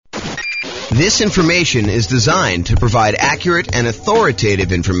This information is designed to provide accurate and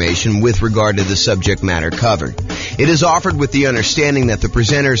authoritative information with regard to the subject matter covered. It is offered with the understanding that the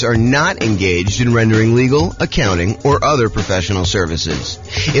presenters are not engaged in rendering legal, accounting, or other professional services.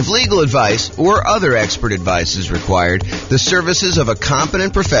 If legal advice or other expert advice is required, the services of a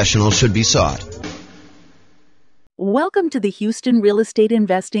competent professional should be sought. Welcome to the Houston Real Estate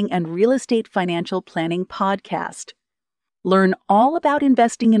Investing and Real Estate Financial Planning Podcast. Learn all about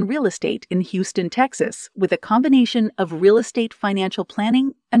investing in real estate in Houston, Texas, with a combination of real estate financial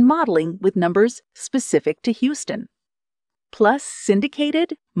planning and modeling with numbers specific to Houston. Plus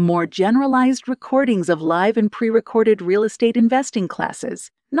syndicated, more generalized recordings of live and pre-recorded real estate investing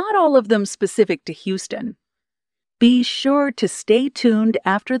classes, not all of them specific to Houston. Be sure to stay tuned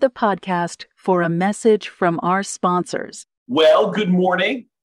after the podcast for a message from our sponsors. Well, good morning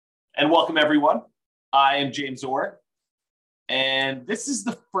and welcome everyone. I am James Orr. And this is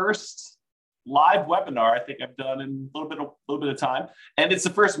the first live webinar I think I've done in a little bit of time. And it's the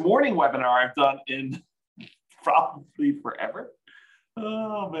first morning webinar I've done in probably forever.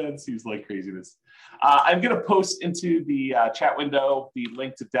 Oh man, it seems like craziness. I'm going to post into the chat window the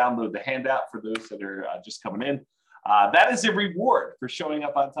link to download the handout for those that are just coming in. That is a reward for showing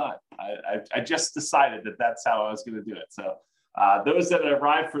up on time. I just decided that that's how I was going to do it. So those that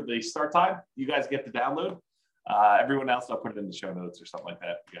arrived for the start time, you guys get the download. Everyone else, I'll put it in the show notes or something like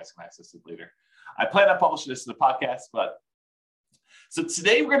that. You guys can access it later. I plan on publishing this in the podcast, so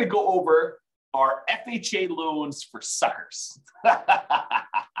today we're going to go over our FHA loans for suckers.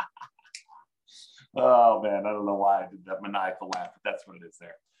 Oh man, I don't know why I did that maniacal laugh, but that's what it is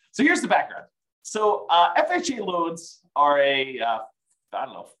there. So here's the background. So FHA loans are a,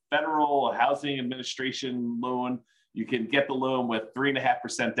 Federal Housing Administration loan. You can get the loan with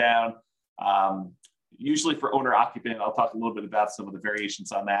 3.5% down. Usually for owner occupant. I'll talk a little bit about some of the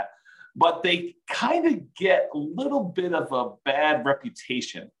variations on that, but they kind of get a little bit of a bad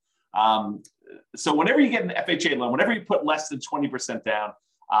reputation. So whenever you get an FHA loan, whenever you put less than 20% down,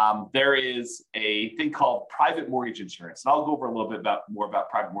 there is a thing called private mortgage insurance. And I'll go over a little bit more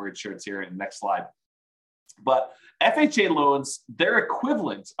about private mortgage insurance here in the next slide. But FHA loans, their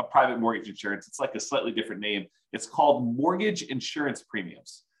equivalent of private mortgage insurance, it's like a slightly different name. It's called mortgage insurance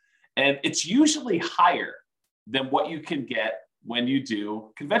premiums. And it's usually higher than what you can get when you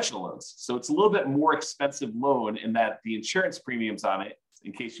do conventional loans. So it's a little bit more expensive loan in that the insurance premiums on it,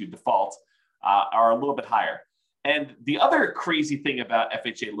 in case you default, are a little bit higher. And the other crazy thing about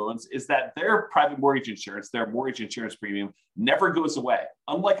FHA loans is that their private mortgage insurance, their mortgage insurance premium never goes away.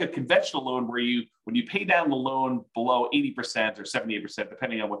 Unlike a conventional loan where when you pay down the loan below 80% or 78%,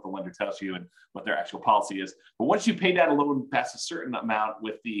 depending on what the lender tells you and what their actual policy is. But once you pay down a loan past a certain amount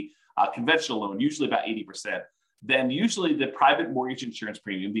with the conventional loan, usually about 80%, then usually the private mortgage insurance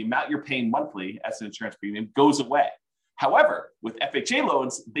premium, the amount you're paying monthly as an insurance premium, goes away. However, with FHA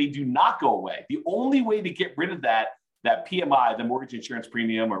loans, they do not go away. The only way to get rid of that PMI, the mortgage insurance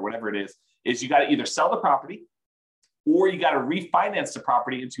premium or whatever it is you got to either sell the property or you got to refinance the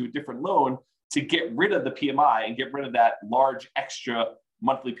property into a different loan to get rid of the PMI and get rid of that large extra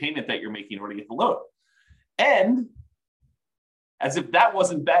monthly payment that you're making in order to get the loan. And as if that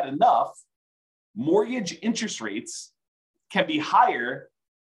wasn't bad enough, mortgage interest rates can be higher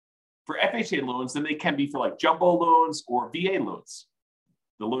for FHA loans than they can be for like jumbo loans or VA loans,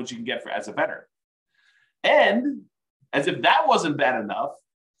 the loans you can get as a veteran. And as if that wasn't bad enough,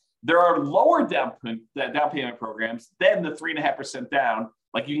 there are lower down payment programs than the 3.5% down.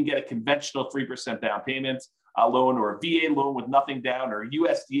 Like you can get a conventional 3% down payment loan or a VA loan with nothing down or a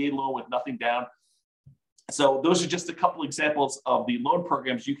USDA loan with nothing down. So those are just a couple examples of the loan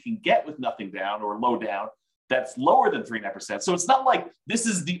programs you can get with nothing down or low down that's lower than 3.5%. So it's not like this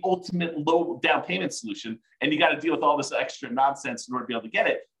is the ultimate low down payment solution and you got to deal with all this extra nonsense in order to be able to get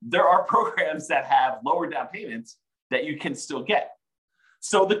it. There are programs that have lower down payments that you can still get.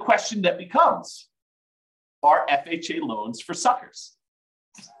 So the question that becomes, are FHA loans for suckers?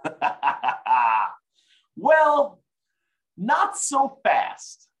 Well, not so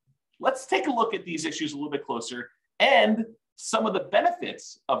fast. Let's take a look at these issues a little bit closer and some of the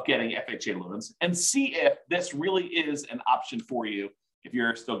benefits of getting FHA loans and see if this really is an option for you if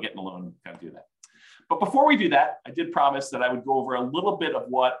you're still getting a loan, kind of do that. But before we do that, I did promise that I would go over a little bit of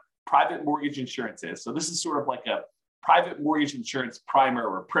what private mortgage insurance is. So this is sort of like a private mortgage insurance primer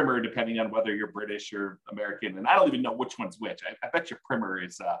or primer, depending on whether you're British or American. And I don't even know which one's which. I bet your primer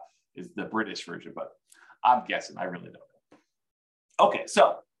is the British version, but I'm guessing. I really don't know. Okay,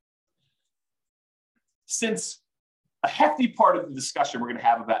 so since a hefty part of the discussion we're going to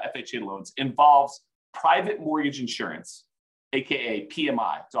have about FHA loans involves private mortgage insurance, AKA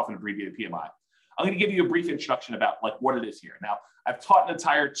PMI. It's often abbreviated PMI. I'm going to give you a brief introduction about like what it is here. Now, I've taught an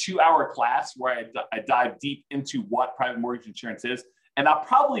entire 2-hour class where I dive deep into what private mortgage insurance is. And I'll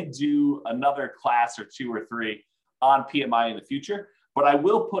probably do another class or 2 or 3 on PMI in the future. But I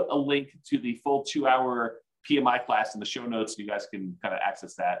will put a link to the full 2-hour PMI class in the show notes so you guys can kind of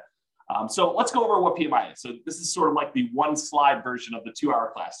access that. So let's go over what PMI is. So this is sort of like the 1-slide version of the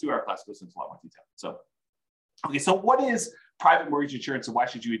 2-hour class. 2-hour class goes into a lot more detail. So what is private mortgage insurance and why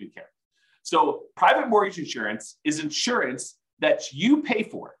should you even care? So private mortgage insurance is insurance that you pay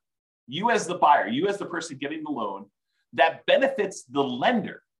for, you as the buyer, you as the person getting the loan, that benefits the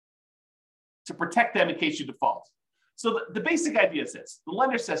lender to protect them in case you default. So the basic idea is this. The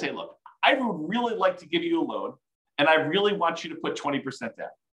lender says, hey, look, I would really like to give you a loan, and I really want you to put 20% down.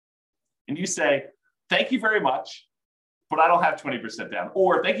 And you say, thank you very much, but I don't have 20% down.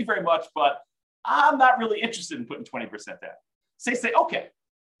 Or thank you very much, but I'm not really interested in putting 20% down. So they say, okay,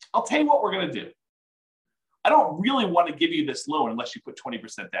 I'll tell you what we're going to do. I don't really want to give you this loan unless you put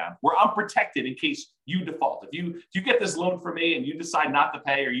 20% down, where I'm protected in case you default. If you get this loan from me and you decide not to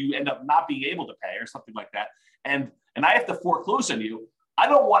pay, or you end up not being able to pay or something like that, and I have to foreclose on you, I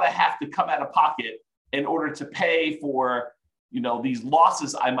don't want to have to come out of pocket in order to pay for, these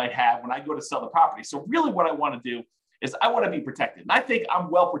losses I might have when I go to sell the property. So really what I want to do is I want to be protected. And I think I'm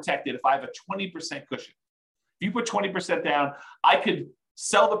well protected if I have a 20% cushion. If you put 20% down, I could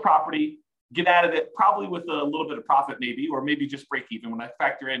sell the property, get out of it probably with a little bit of profit maybe, or maybe just break even when I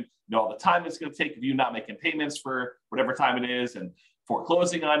factor in all the time it's going to take of you not making payments for whatever time it is, and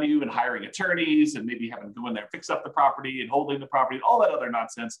foreclosing on you, and hiring attorneys, and maybe having to go in there and fix up the property and holding the property and all that other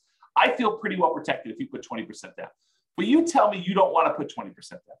nonsense. I feel pretty well protected if you put 20% down. But you tell me you don't want to put 20%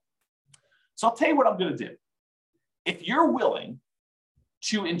 down. So I'll tell you what I'm going to do. If you're willing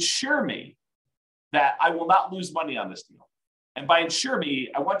to insure me that I will not lose money on this deal, and by insure me,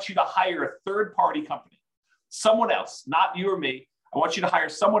 I want you to hire a third-party company, someone else, not you or me. I want you to hire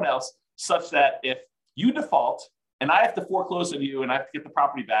someone else such that if you default and I have to foreclose on you and I have to get the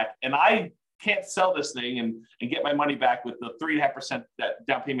property back, and I can't sell this thing and get my money back with the 3.5% that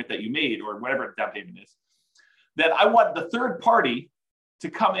down payment that you made, or whatever down payment is, then I want the third party to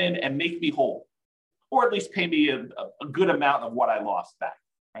come in and make me whole, or at least pay me a good amount of what I lost back,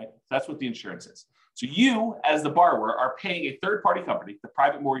 right? That's what the insurance is. So you, as the borrower, are paying a third-party company, the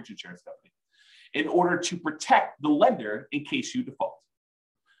private mortgage insurance company, in order to protect the lender in case you default.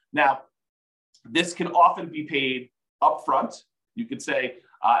 Now, this can often be paid upfront. You could say,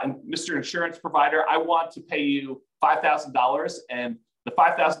 Mr. Insurance Provider, I want to pay you $5,000, and the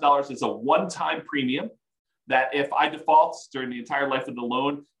 $5,000 is a one-time premium that if I default during the entire life of the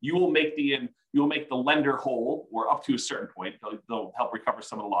loan, you will make the lender whole, or up to a certain point. They'll help recover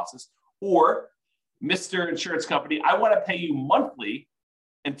some of the losses. Or, Mr. Insurance Company, I want to pay you monthly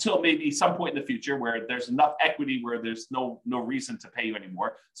until maybe some point in the future where there's enough equity where there's no reason to pay you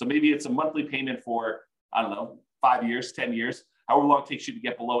anymore. So maybe it's a monthly payment for, 5 years, 10 years, however long it takes you to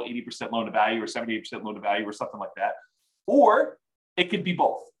get below 80% loan to value or 78% loan to value or something like that. Or it could be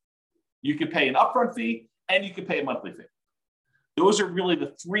both. You could pay an upfront fee and you could pay a monthly fee. Those are really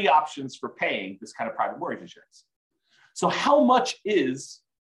the 3 options for paying this kind of private mortgage insurance. So how much is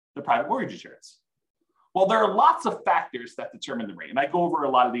the private mortgage insurance? Well, there are lots of factors that determine the rate. And I go over a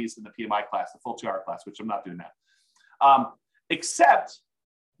lot of these in the PMI class, the full 2-hour class, which I'm not doing now. Except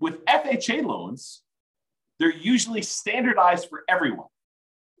with FHA loans, they're usually standardized for everyone.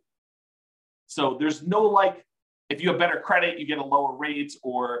 So there's no if you have better credit, you get a lower rate,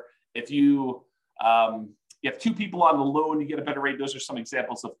 or if you have 2 people on the loan, you get a better rate. Those are some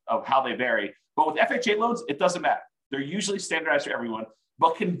examples of how they vary. But with FHA loans, it doesn't matter. They're usually standardized for everyone,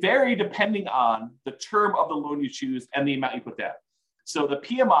 but can vary depending on the term of the loan you choose and the amount you put down. So the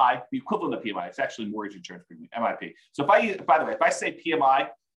PMI, the equivalent of PMI, it's actually mortgage insurance premium, MIP. So if I say PMI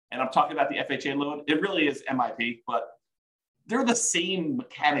and I'm talking about the FHA loan, it really is MIP, but they're the same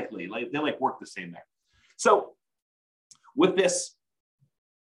mechanically. They work the same there. So with this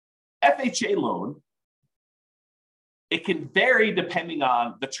FHA loan, it can vary depending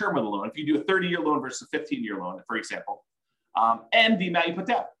on the term of the loan. If you do a 30-year loan versus a 15-year loan, for example, and the amount you put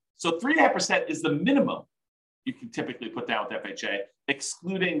down. So 3.5% is the minimum you can typically put down with FHA,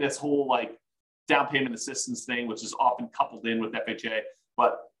 excluding this whole down payment assistance thing, which is often coupled in with FHA.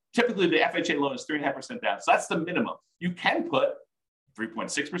 But typically the FHA loan is 3.5% down. So that's the minimum. You can put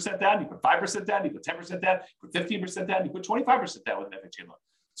 3.6% down, you put 5% down, you put 10% down, you put 15% down, you put 25% down with an FHA loan.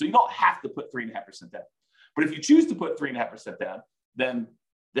 So you don't have to put 3.5% down. But if you choose to put 3.5% down, then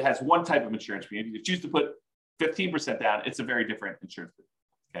it has one type of insurance premium. If you choose to put 15% down, it's a very different insurance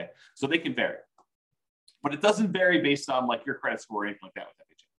premium. Okay, so they can vary. but it doesn't vary based on like your credit score or anything like that with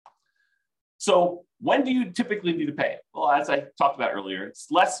FHA. So when do you typically need to pay it? Well, as I talked about earlier, it's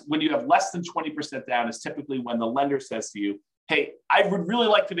less when you have less than 20% down is typically when the lender says to you, hey, I would really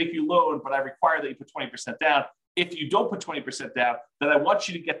like to make you a loan, but I require that you put 20% down. If you don't put 20% down, then I want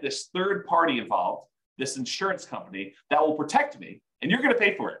you to get this third party involved, this insurance company that will protect me, and you're going to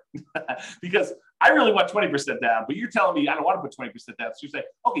pay for it because I really want 20% down, but you're telling me I don't want to put 20% down. So you say,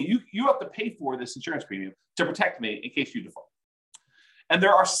 okay, you have to pay for this insurance premium to protect me in case you default. And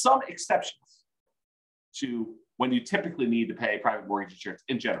there are some exceptions to when you typically need to pay private mortgage insurance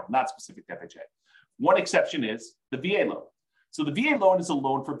in general, not specific to FHA. One exception is the VA loan. So the VA loan is a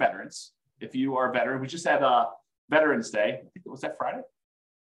loan for veterans. If you are a veteran, we just had Veterans Day. I think it was that Friday.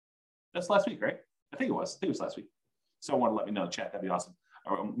 That's last week, right? I think it was last week. Someone let me know in the chat. That'd be awesome.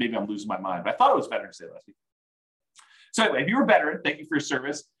 Or maybe I'm losing my mind, but I thought it was Veterans Day last week. So anyway, if you're a veteran, thank you for your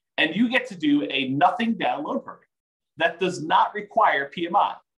service. And you get to do a nothing down loan program that does not require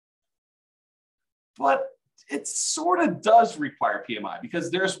PMI. But it sort of does require PMI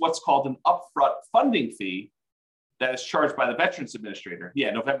because there's what's called an upfront funding fee that is charged by the Veterans Administrator.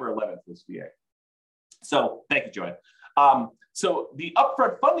 Yeah, November 11th was VA. So thank you, Joanne. So the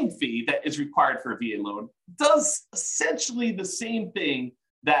upfront funding fee that is required for a VA loan does essentially the same thing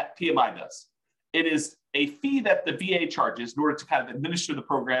that PMI does. It is a fee that the VA charges in order to kind of administer the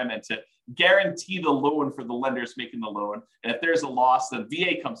program and to guarantee the loan for the lenders making the loan. And if there's a loss, then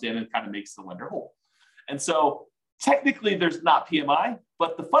VA comes in and kind of makes the lender whole. And so technically there's not PMI,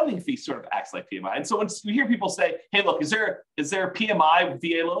 but the funding fee sort of acts like PMI. And so when you hear people say, hey, look, is there PMI with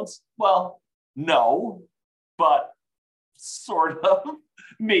VA loans? Well, no, but sort of,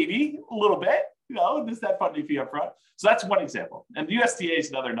 maybe a little bit, there's that funding fee up front. So that's one example. And the USDA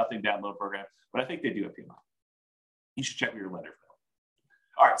is another nothing down loan program, but I think they do have PMI. You should check with your lender for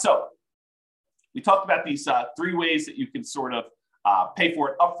that. All right, so we talked about these three ways that you can sort of pay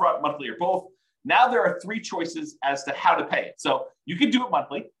for it upfront, monthly, or both. Now there are three choices as to how to pay it. So you can do it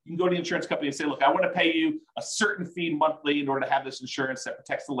monthly. You can go to the insurance company and say, look, I want to pay you a certain fee monthly in order to have this insurance that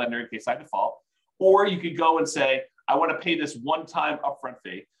protects the lender in case I default. Or you could go and say, I want to pay this one-time upfront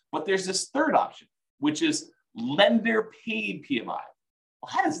fee. But there's this third option, which is lender paid PMI. Well,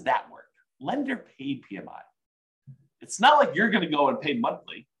 how does that work? Lender paid PMI. It's not like you're going to go and pay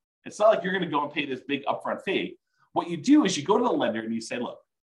monthly. It's not like you're going to go and pay this big upfront fee. What you do is you go to the lender and you say, look,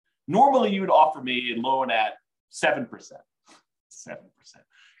 normally you would offer me a loan at 7%. 7%.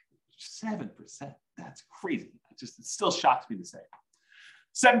 7%. That's crazy. It still shocks me to say.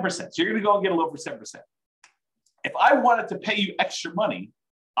 7%. So you're going to go and get a loan for 7%. If I wanted to pay you extra money,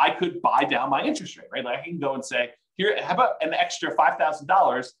 I could buy down my interest rate, right? Like I can go and say, here, how about an extra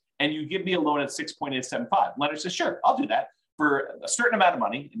 $5,000 and you give me a loan at 6.875? Lender says, sure, I'll do that for a certain amount of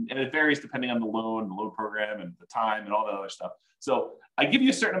money. And it varies depending on the loan program and the time and all that other stuff. So I give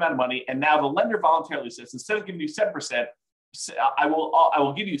you a certain amount of money. And now the lender voluntarily says, instead of giving you 7%, I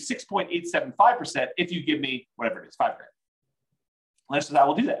will give you 6.875% if you give me whatever it is, $5,000. Lender says, I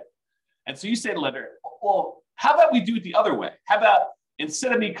will do that. And so you say to the lender, well, how about we do it the other way? How about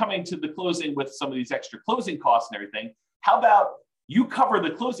instead of me coming to the closing with some of these extra closing costs and everything, how about you cover the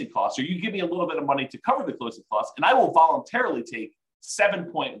closing costs or you give me a little bit of money to cover the closing costs and I will voluntarily take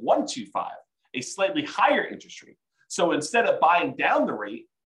 7.125, a slightly higher interest rate. So instead of buying down the rate,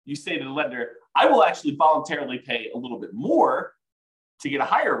 you say to the lender, I will actually voluntarily pay a little bit more to get a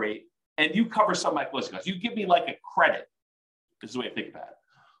higher rate and you cover some of my closing costs. You give me like a credit, is the way to think about it.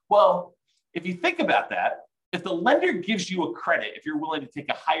 Well, if you think about that, if the lender gives you a credit, if you're willing to take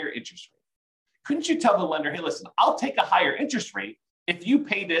a higher interest rate, couldn't you tell the lender, hey, listen, I'll take a higher interest rate if you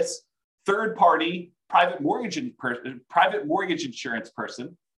pay this third-party private mortgage insurance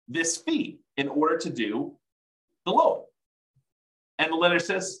person this fee in order to do the loan? And the lender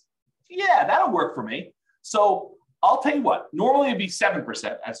says, yeah, that'll work for me. So I'll tell you what, normally it'd be 7%,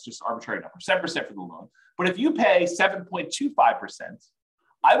 that's just arbitrary number, 7% for the loan. But if you pay 7.25%,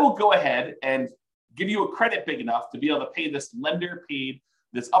 I will go ahead and give you a credit big enough to be able to pay this lender paid,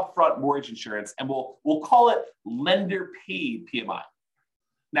 this upfront mortgage insurance, and we'll call it lender paid PMI.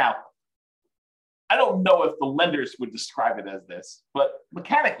 Now, I don't know if the lenders would describe it as this, but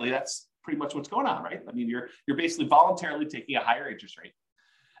mechanically, that's pretty much what's going on, right? I mean, you're basically voluntarily taking a higher interest rate,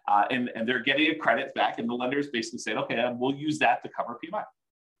 and they're getting a credit back, and the lenders basically saying, okay, we'll use that to cover PMI.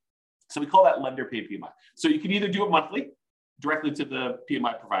 So we call that lender paid PMI. So you can either do it monthly, directly to the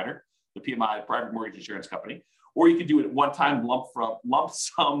PMI provider, the PMI private mortgage insurance company, or you could do it at one-time lump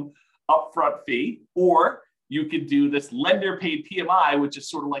sum upfront fee, or you could do this lender paid PMI, which is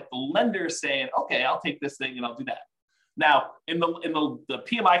sort of like the lender saying, okay, I'll take this thing and I'll do that. Now, in the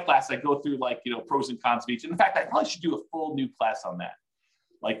PMI class, I go through like, pros and cons of each. And in fact, I probably should do a full new class on that.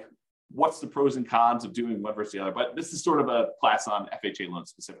 Like, what's the pros and cons of doing one versus the other? But this is sort of a class on FHA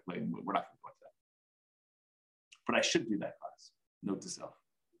loans specifically, and we're not going to go into that. But I should do that class. Note to self.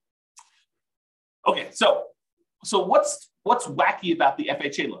 Okay, so what's wacky about the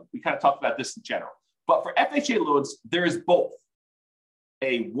FHA loan? We kind of talked about this in general. But for FHA loans, there is both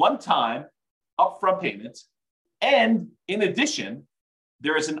a one-time upfront payment, and in addition,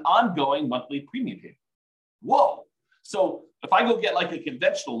 there is an ongoing monthly premium payment. Whoa. So if I go get like a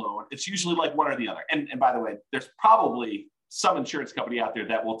conventional loan, it's usually like one or the other. And by the way, there's probably some insurance company out there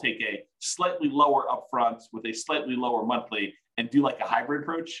that will take a slightly lower upfront with a slightly lower monthly and do like a hybrid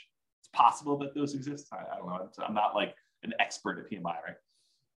approach. It's possible that those exist. I don't know. I'm not like an expert at PMI, right?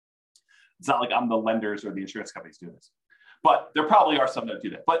 It's not like I'm the lenders or the insurance companies doing this. But there probably are some that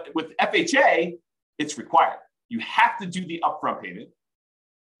do that. But with FHA, it's required. You have to do the upfront payment,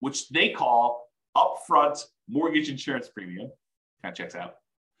 which they call upfront mortgage insurance premium. Kind of checks out.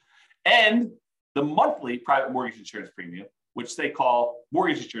 And the monthly private mortgage insurance premium, which they call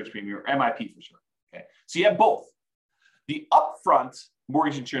mortgage insurance premium, or MIP for short. Okay. So you have both. The upfront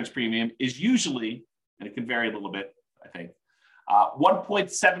mortgage insurance premium is usually, and it can vary a little bit, I think,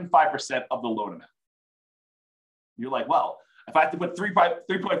 1.75% of the loan amount. You're like, well, if I have to put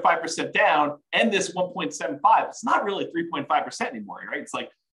 3.5% down and this 1.75, it's not really 3.5% anymore, right? It's like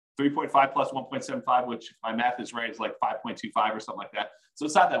 3.5 plus 1.75, which if my math is right, is like 5.25 or something like that. So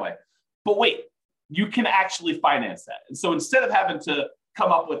it's not that way. But wait, you can actually finance that. And so instead of having to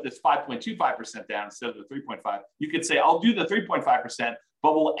come up with this 5.25% down instead of the 3.5, you could say, I'll do the 3.5%,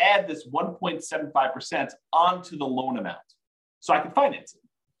 but we'll add this 1.75% onto the loan amount so I can finance it.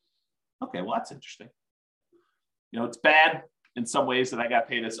 Okay, well, that's interesting. It's bad in some ways that I got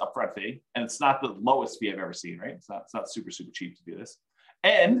paid this upfront fee, and it's not the lowest fee I've ever seen, right? It's not super, super cheap to do this.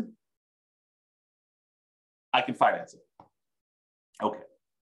 And I can finance it. Okay.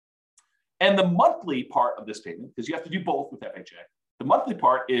 And the monthly part of this payment, because you have to do both with FHA, the monthly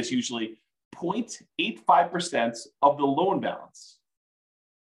part is usually 0.85% of the loan balance.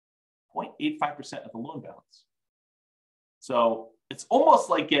 0.85% of the loan balance. So it's almost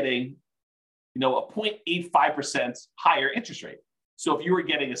like getting, a 0.85% higher interest rate. So if you were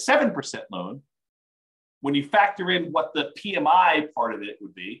getting a 7% loan, when you factor in what the PMI part of it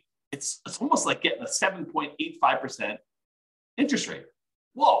would be, it's almost like getting a 7.85% interest rate.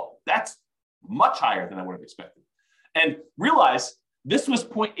 Whoa, that's much higher than I would have expected. And realize this was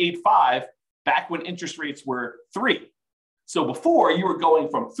 0.85 back when interest rates were 3. So before you were going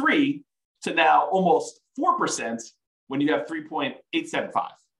from 3 to now almost 4% when you have 3.875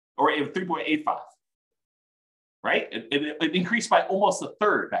 or 3.85, right? It increased by almost a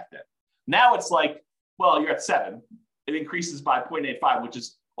third back then. Now it's like, well, you're at 7. It increases by 0.85, which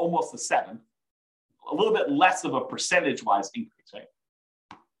is almost a 7. A little bit less of a percentage-wise increase, right?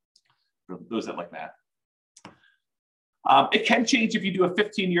 For those that like math. It can change if you do a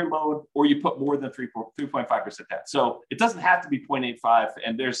 15-year loan or you put more than 3.5% down. So it doesn't have to be 0.85.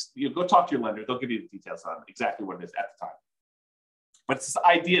 And there's, go talk to your lender. They'll give you the details on exactly what it is at the time. But it's this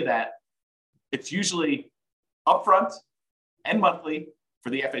idea that it's usually upfront and monthly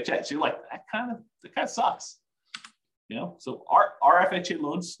for the FHA. So you're like, that kind of sucks. So our FHA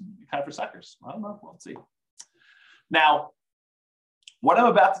loans kind of for suckers. I don't know. We'll see. Now, what I'm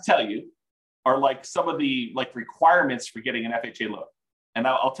about to tell you are like some of the requirements for getting an FHA loan. And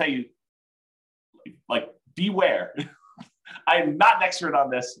I'll tell you, beware. I'm not an expert on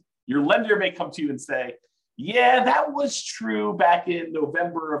this. Your lender may come to you and say, yeah, that was true back in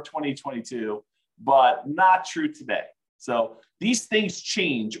November of 2022, but not true today. So these things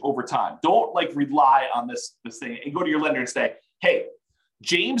change over time. Don't rely on this thing and go to your lender and say, hey,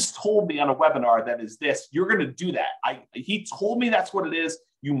 James told me on a webinar that is this. You're going to do that. He told me that's what it is.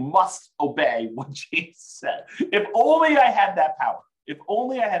 You must obey what James said. If only I had that power. If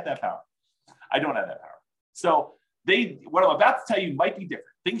only I had that power. I don't have that power. So what I'm about to tell you might be different.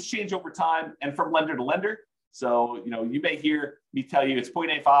 Things change over time and from lender to lender. So, you may hear me tell you it's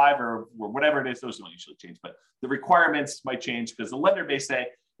 0.85 or whatever it is. Those don't usually change, but the requirements might change because the lender may say,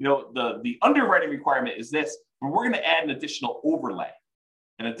 the underwriting requirement is this, but we're going to add an additional overlay,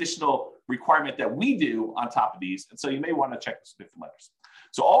 an additional requirement that we do on top of these. And so you may want to check this with different lenders.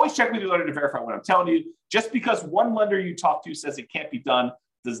 So always check with your lender to verify what I'm telling you. Just because one lender you talk to says it can't be done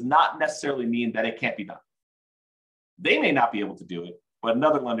does not necessarily mean that it can't be done. They may not be able to do it, but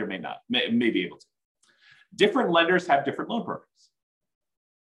another lender may be able to. Different lenders have different loan programs.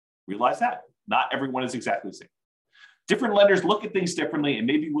 Realize that. Not everyone is exactly the same. Different lenders look at things differently and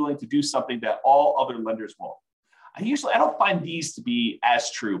may be willing to do something that all other lenders won't. I don't find these to be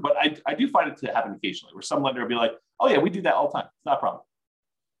as true, but I do find it to happen occasionally where some lender will be like, oh yeah, we do that all the time. It's not a problem.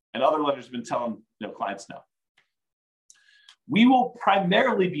 And other lenders have been telling clients no. We will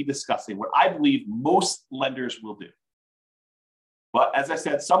primarily be discussing what I believe most lenders will do. But as I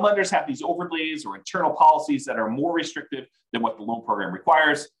said, some lenders have these overlays or internal policies that are more restrictive than what the loan program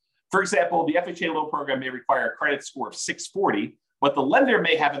requires. For example, the FHA loan program may require a credit score of 640, but the lender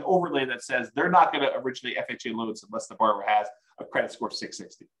may have an overlay that says they're not going to originate FHA loans unless the borrower has a credit score of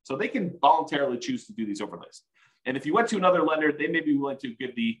 660. So they can voluntarily choose to do these overlays. And if you went to another lender, they may be willing to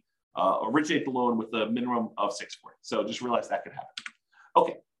give originate the loan with a minimum of 640. So just realize that could happen.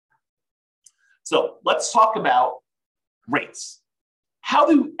 Okay. So let's talk about rates. How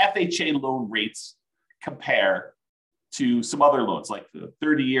do FHA loan rates compare to some other loans, like the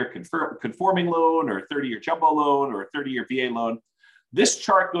 30-year conforming loan or 30-year jumbo loan or 30-year VA loan? This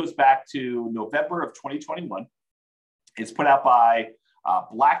chart goes back to November of 2021. It's put out by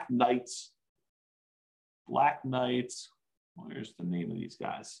Black Knight. Where's the name of these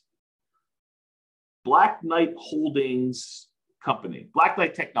guys? Black Knight Holdings Company, Black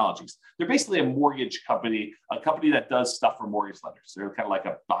Knight Technologies. They're basically a mortgage company, a company that does stuff for mortgage lenders. They're kind of like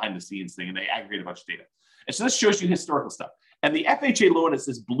a behind the scenes thing, and they aggregate a bunch of data. And so this shows you historical stuff. And the FHA loan is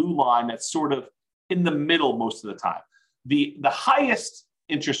this blue line that's sort of in the middle most of the time. The highest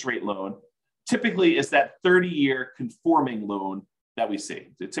interest rate loan typically is that 30-year conforming loan that we see.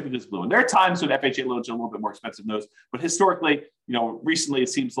 It typically is blue. And there are times when FHA loans are a little bit more expensive than those, but historically, recently it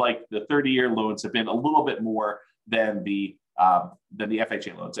seems like the 30-year loans have been a little bit more than the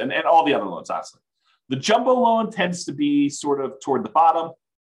FHA loans and all the other loans, honestly. The jumbo loan tends to be sort of toward the bottom.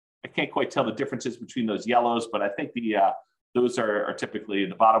 I can't quite tell the differences between those yellows, but I think those are typically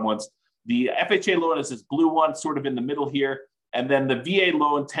the bottom ones. The FHA loan is this blue one, sort of in the middle here. And then the VA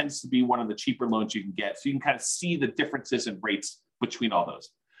loan tends to be one of the cheaper loans you can get. So you can kind of see the differences in rates between all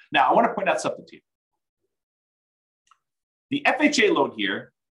those. Now, I want to point out something to you. The FHA loan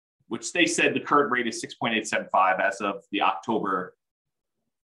here, which they said the current rate is 6.875 as of the October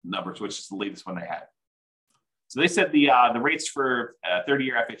numbers, which is the latest one they had. So they said the rates for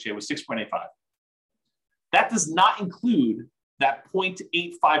 30-year FHA was 6.85. That does not include that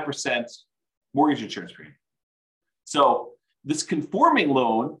 0.85% mortgage insurance premium. So this conforming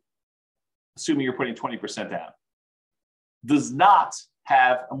loan, assuming you're putting 20% down, does not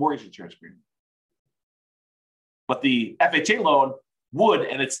have a mortgage insurance premium. But the FHA loan would,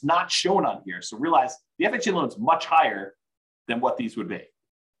 and it's not shown on here. So realize the FHA loan is much higher than what these would be.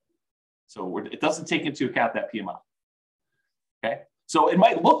 So it doesn't take into account that PMI. Okay. So it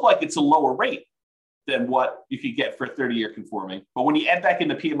might look like it's a lower rate than what you could get for a 30-year conforming, but when you add back in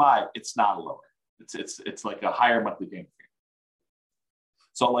the PMI, it's not a lower. It's like a higher monthly payment.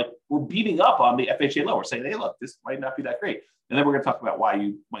 So like we're beating up on the FHA loan. We're saying, hey, look, this might not be that great. And then we're going to talk about why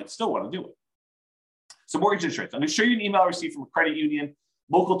you might still want to do it. So mortgage insurance. I'm going to show you an email I received from a credit union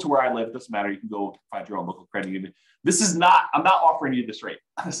local to where I live. It doesn't matter. You can go find your own local credit union. I'm not offering you this rate.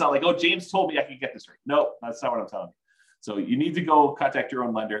 It's not like, oh, James told me I could get this rate. No, that's not what I'm telling you. So you need to go contact your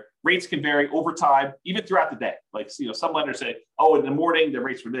own lender. Rates can vary over time, even throughout the day. Like, some lenders say, oh, in the morning, the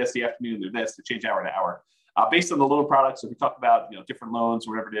rates were this, the afternoon, they're this, they change hour to hour. Based on the loan product, so if we talk about different loans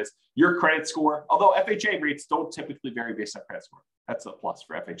or whatever it is, your credit score, although FHA rates don't typically vary based on credit score. That's a plus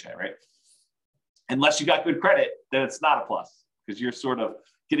for FHA, right? Unless you got good credit, then it's not a plus because you're sort of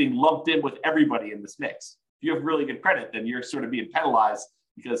getting lumped in with everybody in this mix. If you have really good credit, then you're sort of being penalized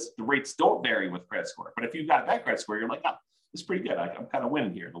because the rates don't vary with credit score. But if you've got a bad credit score, you're like, oh, this is pretty good. I'm kind of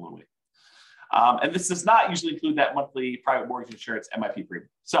winning here in a little way. And this does not usually include that monthly private mortgage insurance MIP premium.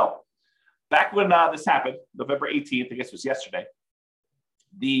 So back when this happened, November 18th, I guess it was yesterday,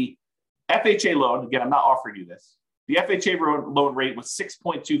 the FHA loan, again, I'm not offering you this, the FHA loan rate was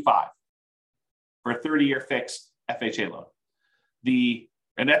 6.25 for a 30-year fixed FHA loan.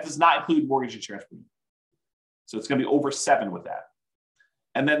 And that does not include mortgage insurance premium. So it's going to be over 7 with that.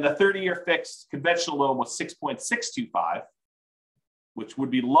 And then the 30-year fixed conventional loan was 6.625, which would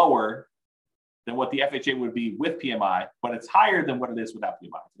be lower than what the FHA would be with PMI, but it's higher than what it is without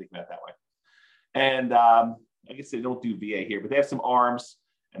PMI, think about it that way. And I guess they don't do VA here, but they have some ARMs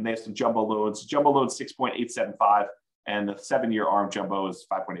and they have some jumbo loans. Jumbo loan is 6.875, and the 7-year ARM jumbo is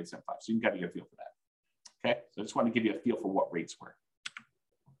 5.875. So you can kind of get a feel for that. Okay, so I just want to give you a feel for what rates were.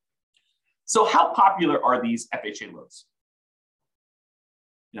 So how popular are these FHA loans?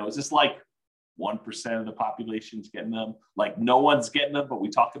 Is this like 1% of the population's getting them? Like no one's getting them, but we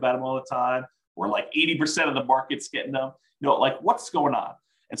talk about them all the time? Or like 80% of the market's getting them? Like what's going on?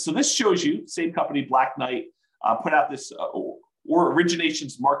 And so this shows you, same company, Black Knight, put out this or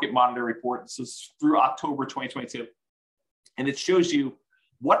Originations Market Monitor report. This is through October 2022. And it shows you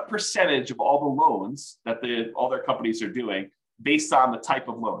what percentage of all the loans that all their companies are doing based on the type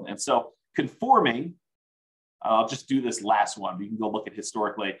of loan. And so conforming, I'll just do this last one. You can go look at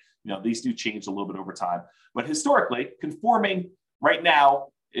historically. These do change a little bit over time. But historically, conforming right now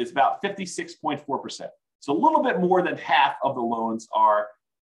is about 56.4%. So a little bit more than half of the loans are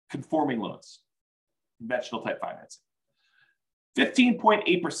conforming loans, conventional type financing.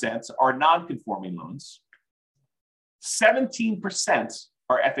 15.8% are non-conforming loans. 17%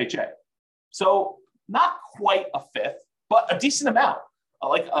 are FHA. So not quite a fifth, but a decent amount,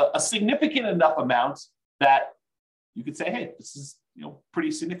 like a significant enough amount that you could say, hey, this is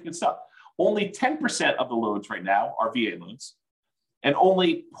pretty significant stuff. Only 10% of the loans right now are VA loans, and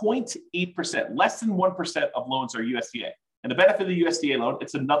only 0.8%, less than 1% of loans are USDA. And the benefit of the USDA loan,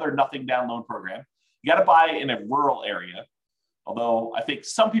 it's another nothing down loan program. You got to buy in a rural area, although I think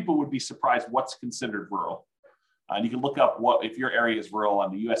some people would be surprised what's considered rural. And you can look up if your area is rural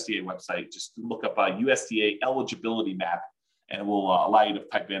on the USDA website. Just look up a USDA eligibility map, and it will allow you to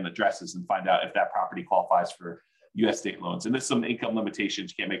type in addresses and find out if that property qualifies for USDA loans. And there's some income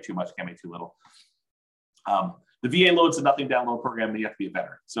limitations. You can't make too much, can't make too little. The VA loan's a nothing down loan program, and you have to be a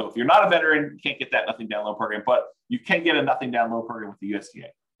veteran. So if you're not a veteran, you can't get that nothing down loan program, but you can get a nothing down loan program with the USDA.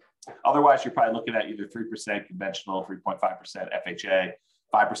 Otherwise, you're probably looking at either 3% conventional, 3.5% FHA,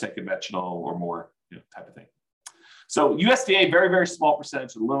 5% conventional or more type of thing. So USDA, very, very small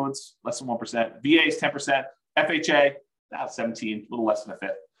percentage of the loans, less than 1%. VA is 10%. FHA, about 17, a little less than a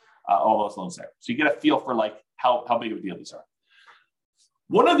fifth, all those loans there. So you get a feel for how big of a deal these are.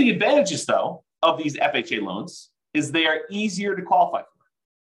 One of the advantages, though, of these FHA loans is they are easier to qualify for.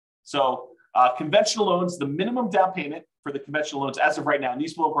 So conventional loans, the minimum down payment for the conventional loans as of right now, and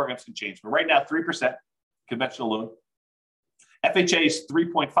these loan programs can change, but right now, 3% conventional loan. FHA is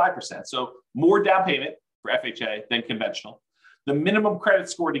 3.5%. So more down payment for FHA than conventional. The minimum credit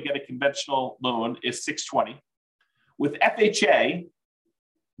score to get a conventional loan is 620. With FHA,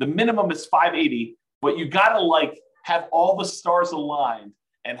 the minimum is 580, but you got to have all the stars aligned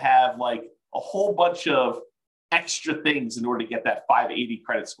and have a whole bunch of extra things in order to get that 580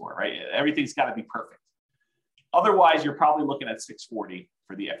 credit score, right? Everything's got to be perfect. Otherwise, you're probably looking at 640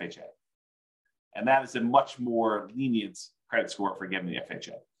 for the FHA. And that is a much more lenient credit score for getting the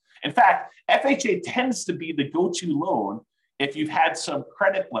FHA. In fact, FHA tends to be the go-to loan if you've had some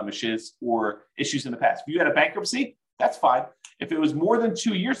credit blemishes or issues in the past. If you had a bankruptcy, that's fine. If it was more than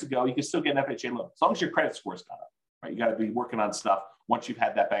 2 years ago, you can still get an FHA loan, as long as your credit score's gone up, right? You got to be working on stuff once you've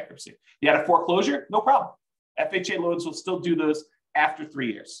had that bankruptcy. You had a foreclosure, no problem. FHA loans will still do those after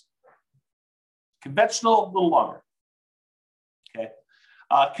 3 years. Conventional, a little longer. Okay.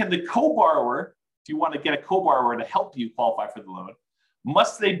 Can the co-borrower, if you want to get a co-borrower to help you qualify for the loan,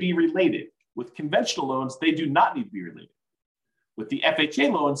 must they be related? With conventional loans, they do not need to be related. With the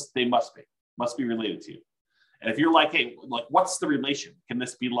FHA loans, they must be related to you. And if you're hey, what's the relation? Can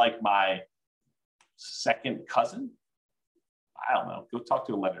this be my second cousin? I don't know. Go talk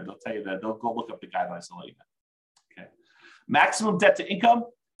to a lender. They'll tell you that. They'll go look up the guidelines and let you know. Okay. Maximum debt to income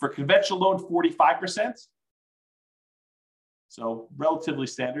for conventional loan, 45%. So relatively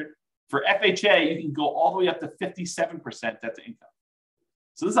standard. For FHA, you can go all the way up to 57% debt to income.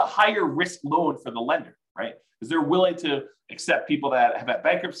 So this is a higher risk loan for the lender, right? Because they're willing to accept people that have had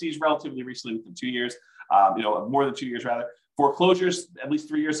bankruptcies relatively recently, within 2 years, more than 2 years rather. Foreclosures, at least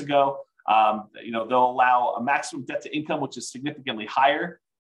 3 years ago, they'll allow a maximum debt to income, which is significantly higher.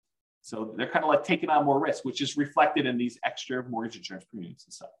 So they're kind of taking on more risk, which is reflected in these extra mortgage insurance premiums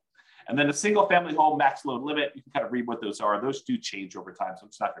and stuff. And then a single family home max loan limit, you can kind of read what those are. Those do change over time, so I'm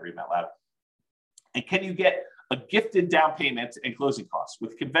just not going to read them out loud. And can you get a gifted down payment and closing costs?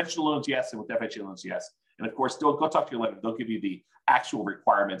 With conventional loans, yes, and with FHA loans, yes. And of course, go talk to your lender. They'll give you the actual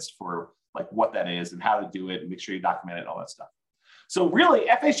requirements for what that is and how to do it, and make sure you document it and all that stuff. So really,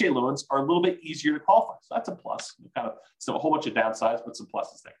 FHA loans are a little bit easier to qualify. So that's a plus. So a whole bunch of downsides, but some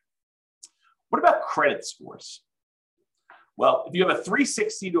pluses there. What about credit scores? Well, if you have a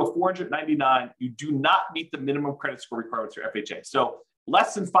 360 to a 499, you do not meet the minimum credit score requirements for FHA. So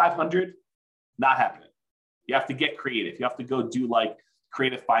less than 500, not happening. You have to get creative. You have to go do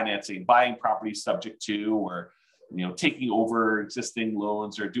creative financing, buying properties subject to, or taking over existing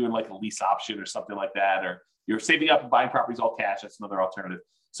loans, or doing a lease option or something like that, or you're saving up and buying properties all cash. That's another alternative.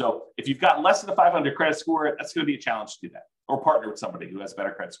 So if you've got less than a 500 credit score, that's going to be a challenge to do that, or partner with somebody who has a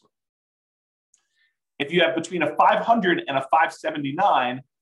better credit score. If you have between a 500 and a 579,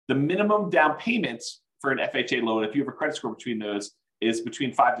 the minimum down payments for an FHA loan, if you have a credit score between those, is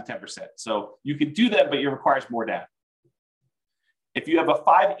between 5 to 10%. So you can do that, but it requires more down. If you have a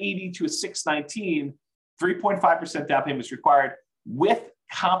 580 to a 619, 3.5% down payment is required with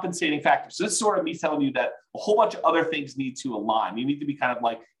compensating factors. So this is sort of me telling you that a whole bunch of other things need to align. You need to be kind of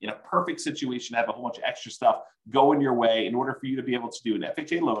like in a perfect situation, have a whole bunch of extra stuff going your way in order for you to be able to do an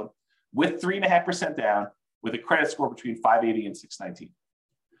FHA loan with 3.5% down with a credit score between 580 and 619.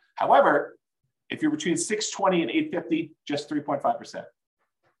 However, if you're between 620 and 850, just 3.5%.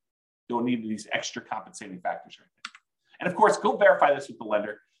 Don't need these extra compensating factors or anything. And of course, go verify this with the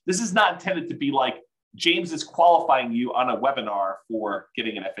lender. This is not intended to be like James is qualifying you on a webinar for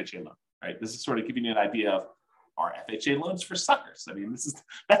getting an FHA loan, right? This is sort of giving you an idea of, are FHA loans for suckers? I mean,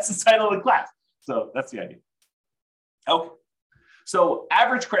 that's the title of the class. So that's the idea. Okay. So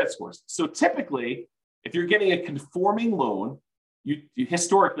average credit scores. So typically, if you're getting a conforming loan, you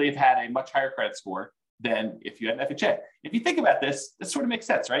historically have had a much higher credit score than if you had an FHA. If you think about this, this sort of makes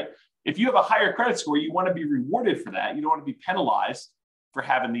sense, right? If you have a higher credit score, you want to be rewarded for that. You don't want to be penalized for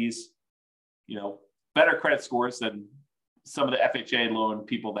having these, better credit scores than some of the FHA loan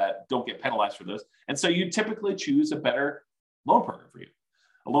people that don't get penalized for those. And so you typically choose a better loan program for you,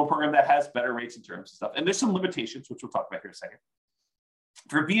 a loan program that has better rates and terms and stuff. And there's some limitations, which we'll talk about here in a second.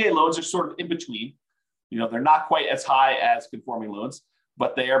 For VA loans, they're sort of in between. They're not quite as high as conforming loans,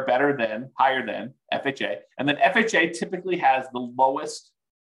 but they are higher than FHA. And then FHA typically has the lowest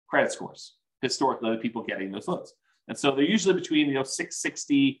credit scores, historically, the people getting those loans. And so they're usually between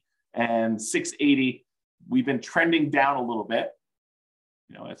 660 and 680. We've been trending down a little bit,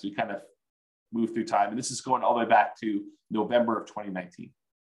 as we kind of move through time. And this is going all the way back to November of 2019.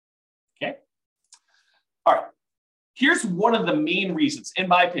 Okay. All right. Here's one of the main reasons, in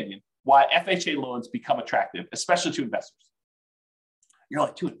my opinion, why FHA loans become attractive, especially to investors. You're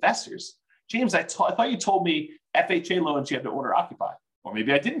like, to investors? James, I thought you told me FHA loans you had to owner occupy. Or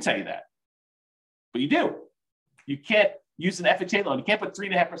maybe I didn't tell you that. But you do. You can't use an FHA loan. You can't put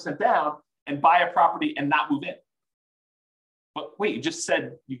 3.5% down and buy a property and not move in. But wait, you just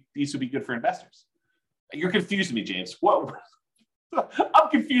said these would be good for investors. You're confusing me, James. What? I'm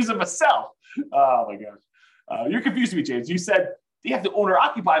confusing myself. Oh my gosh. You're confusing me, James. You said they have to owner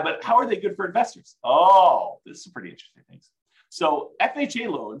occupy, but how are they good for investors? Oh, this is pretty interesting things. So FHA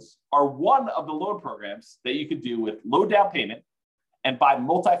loans are one of the loan programs that you could do with low down payment and buy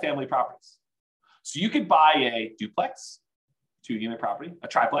multifamily properties. So you could buy a duplex, 2-unit property, a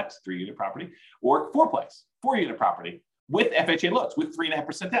triplex, 3-unit property, or fourplex, 4-unit property with FHA loans with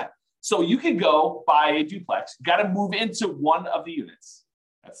 3.5% down. So you can go buy a duplex, got to move into one of the units.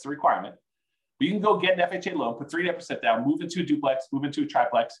 That's the requirement. But you can go get an FHA loan, put 3.5% down, move into a duplex, move into a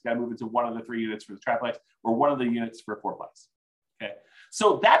triplex, got to move into one of the 3 units for the triplex or one of the units for a fourplex. Okay.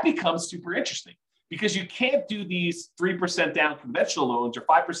 So that becomes super interesting because you can't do these 3% down conventional loans or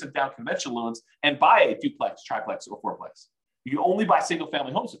 5% down conventional loans and buy a duplex, triplex, or fourplex. You can only buy single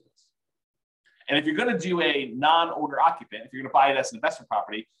family homes with this. And if you're going to do a non-owner occupant, if you're going to buy it as an investment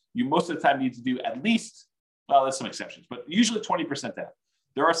property, you most of the time need to do at least, well, there's some exceptions, but usually 20% down.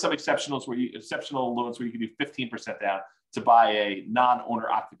 There are some exceptional loans where you can do 15% down to buy a non-owner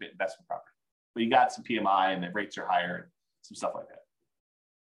occupant investment property. But you got some PMI and the rates are higher and some stuff like that.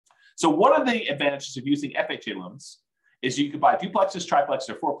 So one of the advantages of using FHA loans is you can buy duplexes, triplexes,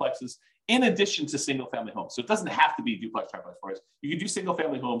 or fourplexes in addition to single family homes. So it doesn't have to be duplex, triplex, for us. You can do single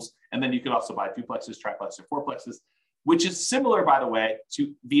family homes, and then you can also buy duplexes, triplexes, or fourplexes, which is similar, by the way,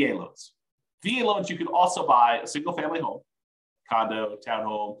 to VA loans. VA loans, you can also buy a single family home, condo,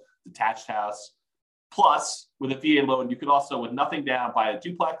 townhome, detached house. Plus, with a VA loan, you could also, with nothing down, buy a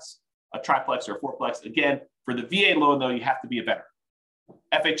duplex, a triplex, or a fourplex. Again, for the VA loan, though, you have to be a veteran.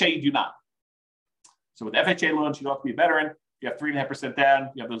 FHA, you do not. So with FHA loans, you don't have to be a veteran. You have 3.5% down.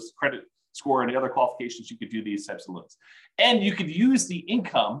 You have those credit score and the other qualifications. You could do these types of loans. And you could use the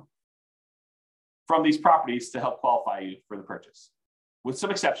income from these properties to help qualify you for the purchase. With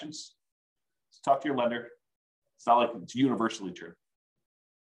some exceptions. So talk to your lender. It's not like it's universally true.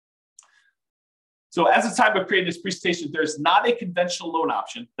 So as of the time of creating this presentation, there's not a conventional loan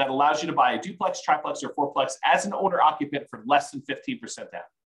option that allows you to buy a duplex, triplex, or fourplex as an owner occupant for less than 15% down.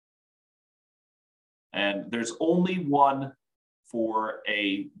 And there's only one for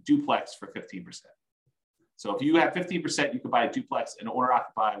a duplex for 15%. So if you have 15%, you can buy a duplex and owner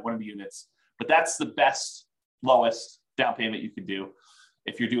occupy one of the units, but that's the best, lowest down payment you can do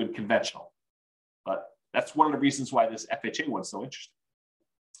if you're doing conventional. But that's one of the reasons why this FHA one's so interesting.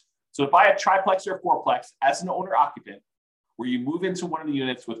 So to buy a triplex or a fourplex as an owner occupant, where you move into one of the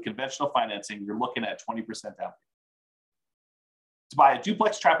units with conventional financing, you're looking at 20% down payment. To buy a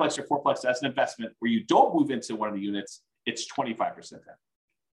duplex, triplex, or fourplex as an investment where you don't move into one of the units, it's 25% down,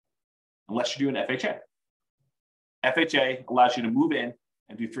 unless you're doing FHA. FHA allows you to move in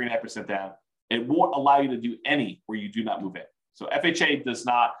and do 3.5% down. It won't allow you to do any where you do not move in. So FHA is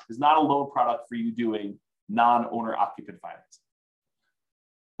not a loan product for you doing non-owner occupant financing.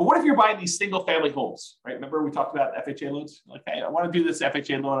 But what if you're buying these single family homes, right? Remember we talked about FHA loans? Like, hey, I want to do this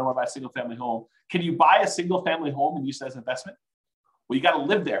FHA loan. I want to buy a single family home. Can you buy a single family home and use it as an investment? Well, you got to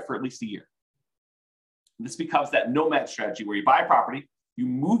live there for at least a year. And this becomes that nomad strategy where you buy a property, you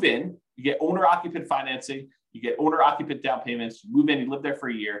move in, you get owner occupant financing, you get owner occupant down payments, you move in, you live there for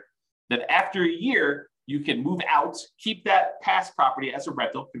a year. Then after a year, you can move out, keep that past property as a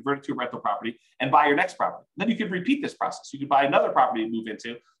rental, convert it to a rental property, and buy your next property. Then you can repeat this process. You could buy another property to move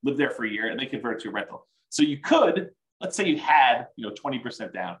into, live there for a year, and then convert it to a rental. So you could, let's say you had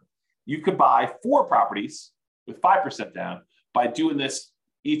 20% down. You could buy 4 properties with 5% down by doing this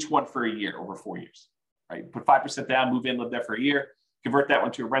each one for a year over 4 years. Right? Put 5% down, move in, live there for a year, convert that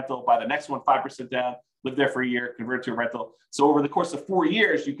one to a rental, buy the next one 5% down, live there for a year, convert it to a rental. So over the course of 4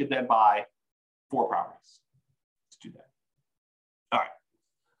 years, you could then buy 4 properties. Let's do that. All right.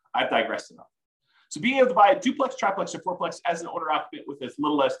 I've digressed enough. So being able to buy a duplex, triplex, or fourplex as an owner occupant with as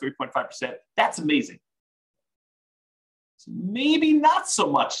little as 3.5%, that's amazing. So maybe not so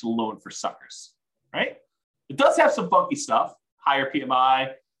much loan for suckers, right? It does have some funky stuff, higher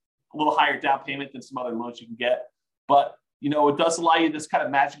PMI, a little higher down payment than some other loans you can get. But, it does allow you this kind of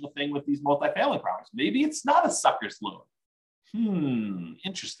magical thing with these multifamily properties. Maybe it's not a sucker's loan.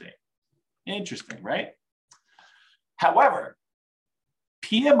 Interesting, right? However,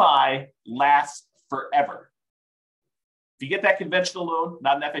 PMI lasts forever. If you get that conventional loan,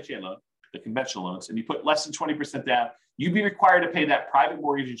 not an FHA loan, the conventional loans, and you put less than 20% down, you'd be required to pay that private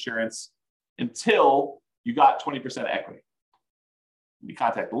mortgage insurance until you got 20% equity. You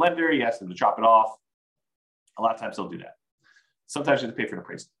contact the lender, you ask them to drop it off. A lot of times they'll do that. Sometimes you have to pay for an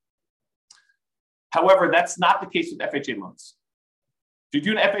appraisal. However, that's not the case with FHA loans. If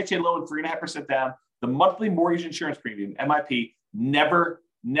you do an FHA loan 3.5% down, the monthly mortgage insurance premium, MIP, never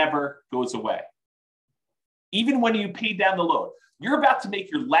goes away. Even when you pay down the loan, you're about to make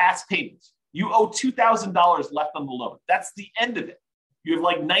your last payment. You owe $2,000 left on the loan. That's the end of it. You have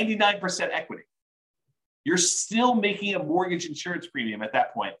like 99% equity. You're still making a mortgage insurance premium at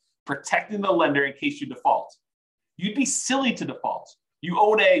that point, protecting the lender in case you default. You'd be silly to default. You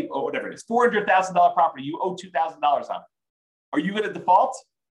own whatever it is, $400,000 property. You owe $2,000 on it. Are you going to default?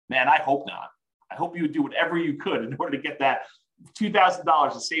 Man, I hope not. I hope you would do whatever you could in order to get that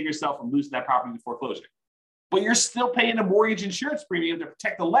 $2,000 to save yourself from losing that property to foreclosure. But you're still paying a mortgage insurance premium to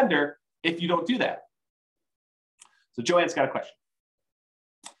protect the lender if you don't do that. So Joanne's got a question.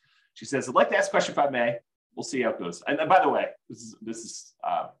 She says, I'd like to ask a question if I may. We'll see how it goes. And by the way, this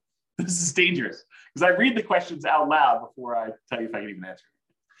is dangerous because I read the questions out loud before I tell you if I can even answer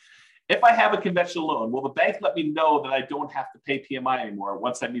it. If I have a conventional loan, will the bank let me know that I don't have to pay PMI anymore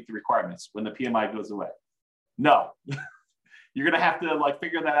once I meet the requirements when the PMI goes away? No. You're going to have to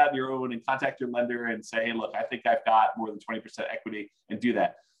figure that out on your own and contact your lender and say, hey, look, I think I've got more than 20% equity and do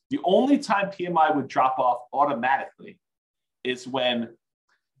that. The only time PMI would drop off automatically is when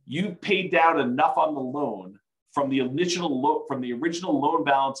you paid down enough on the loan from the original loan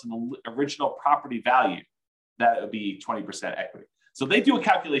balance and the original property value that it would be 20% equity. So they do a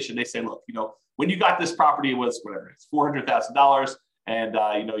calculation. They say, look, when you got this property, it was whatever it's $400,000, and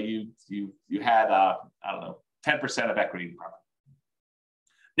you had 10% of equity in the property.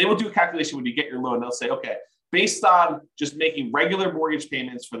 They will do a calculation when you get your loan. They'll say, okay, based on just making regular mortgage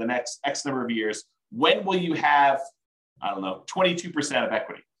payments for the next X number of years, when will you have 22% of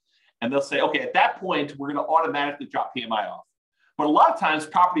equity? And they'll say, okay, at that point, we're going to automatically drop PMI off. But a lot of times,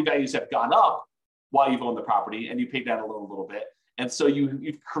 property values have gone up while you've owned the property and you paid down a little bit. And so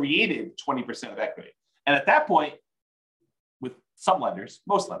you've created 20% of equity. And at that point, with some lenders,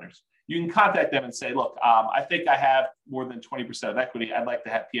 most lenders, you can contact them and say, look, I think I have more than 20% of equity. I'd like to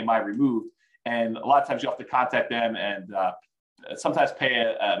have PMI removed. And a lot of times you have to contact them and sometimes pay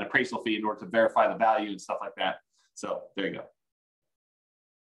an appraisal fee in order to verify the value and stuff like that. So there you go.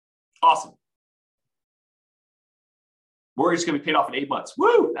 Awesome. Mortgage is going to be paid off in 8 months.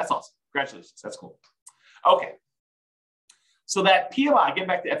 Woo! That's awesome. Congratulations. That's cool. Okay. So that PMI, getting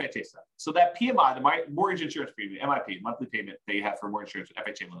back to FHA stuff. So that PMI, the mortgage insurance premium, MIP, monthly payment that you have for mortgage insurance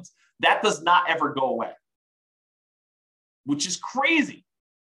FHA loans, that does not ever go away, which is crazy.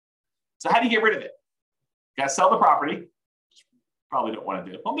 So how do you get rid of it? You got to sell the property. Probably don't want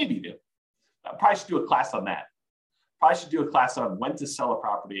to do it. Well, maybe you do. I probably should do a class on that. Probably should do a class on when to sell a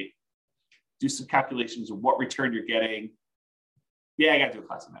property, do some calculations of what return you're getting. Yeah, I got to do a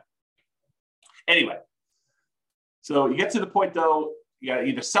class on that. Anyway, so you get to the point, though, you got to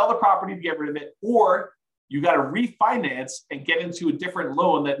either sell the property to get rid of it, or you got to refinance and get into a different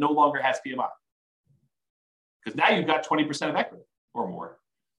loan that no longer has PMI. Because now you've got 20% of equity or more.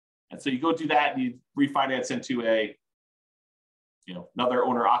 And so you go do that and you refinance into a, another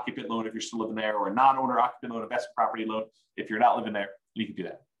owner occupant loan if you're still living there, or a non-owner occupant loan, investment property loan if you're not living there. You can do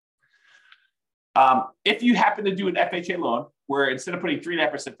that. If you happen to do an FHA loan where instead of putting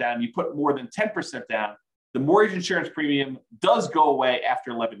 3.5% down, you put more than 10% down, the mortgage insurance premium does go away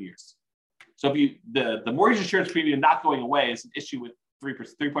after 11 years. So if the mortgage insurance premium not going away is an issue with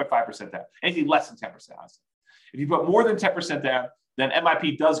 3.5% down, anything less than 10%, honestly. If you put more than 10% down, then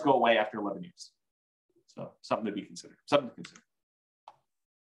MIP does go away after 11 years. So something to be considered, something to consider.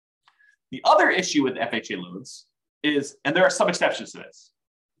 The other issue with FHA loans is, and there are some exceptions to this,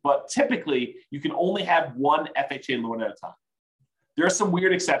 but typically you can only have one FHA loan at a time. There are some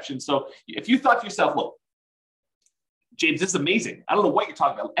weird exceptions. So if you thought to yourself, look, James, this is amazing. I don't know what you're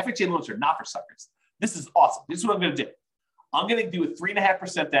talking about. FHA loans are not for suckers. This is awesome. This is what I'm going to do. I'm going to do a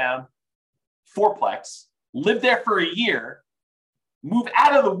 3.5% down fourplex, live there for a year, move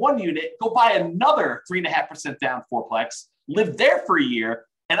out of the one unit, go buy another 3.5% down fourplex, live there for a year,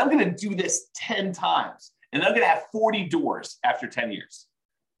 and I'm going to do this 10 times. And I'm going to have 40 doors after 10 years.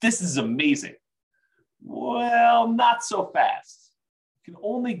 This is amazing. Well, not so fast. You can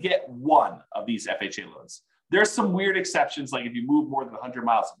only get one of these FHA loans. There's some weird exceptions, like if you move more than 100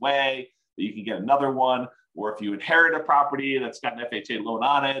 miles away, that you can get another one, or if you inherit a property that's got an FHA loan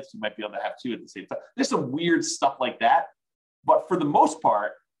on it, you might be able to have two at the same time. There's some weird stuff like that. But for the most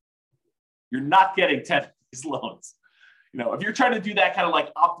part, you're not getting 10 of these loans. If you're trying to do that kind of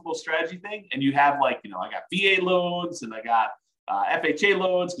like optimal strategy thing, and you have like, I got VA loans and I got FHA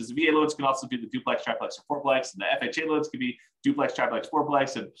loans, because the VA loans can also be the duplex, triplex, or fourplex, and the FHA loans can be duplex, triplex,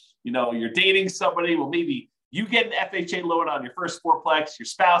 fourplex, and you're dating somebody. Well, maybe you get an FHA loan on your first fourplex, your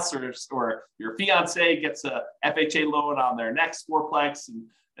spouse or your fiance gets a FHA loan on their next fourplex,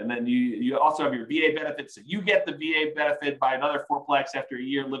 and then you also have your VA benefit. So you get the VA benefit by another fourplex after a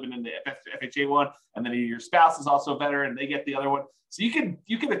year living in the FHA one, and then your spouse is also better and they get the other one. So you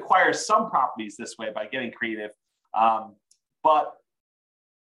can acquire some properties this way by getting creative, but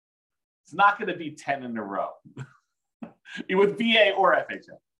it's not going to be 10 in a row with VA or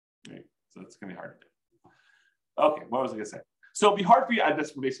FHA. Right? So it's going to be hard to do. Okay, what was I going to say? So it'd be hard for you.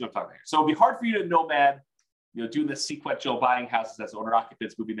 That's basically what I'm talking about here. So it'd be hard for you to nomad, doing this sequential buying houses as owner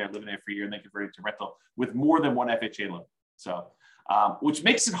occupants, moving there, living there for a year, and then converting to rental with more than one FHA loan. So, which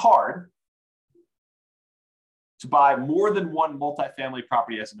makes it hard to buy more than one multifamily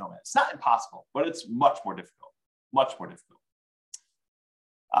property as a nomad. It's not impossible, but it's much more difficult. Much more difficult.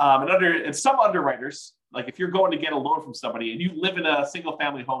 And some underwriters, like if you're going to get a loan from somebody and you live in a single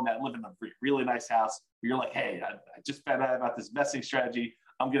family home that live in a really nice house, you're like, hey, I just found out about this investing strategy.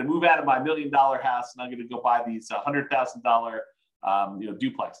 I'm going to move out of my $1 million house and I'm going to go buy these $100,000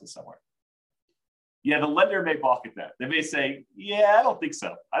 duplexes somewhere. Yeah, the lender may balk at that. They may say, yeah, I don't think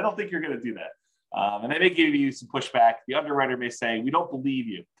so. I don't think you're going to do that. And they may give you some pushback. The underwriter may say, we don't believe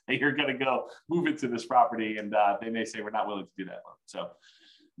you that you're going to go move into this property. And they may say, we're not willing to do that loan. So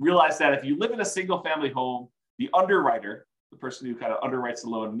realize that if you live in a single family home, the underwriter, the person who kind of underwrites the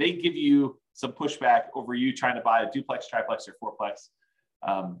loan, may give you some pushback over you trying to buy a duplex, triplex, or fourplex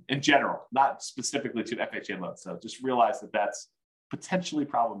in general, not specifically to an FHA loan. So just realize that that's potentially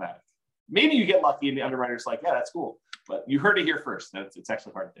problematic. Maybe you get lucky and the underwriter's like, yeah, that's cool. But you heard it here first. It's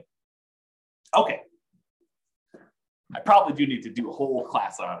actually hard to do. Okay. I probably do need to do a whole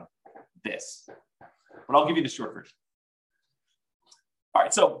class on this, but I'll give you the short version. All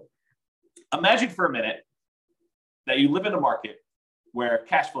right, so imagine for a minute that you live in a market where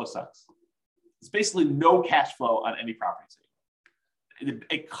cash flow sucks. There's basically no cash flow on any property.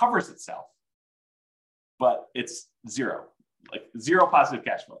 It covers itself, but it's zero, like zero positive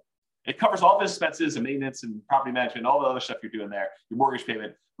cash flow. It covers all the expenses and maintenance and property management and all the other stuff you're doing there, your mortgage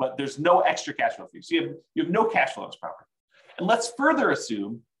payment, but there's no extra cash flow for you. So you have no cash flow on this property. And let's further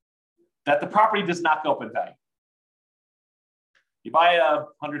assume that the property does not go up in value. You buy a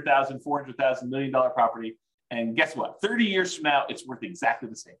 $100,000, $400,000, $1 million property, and guess what? 30 years from now, it's worth exactly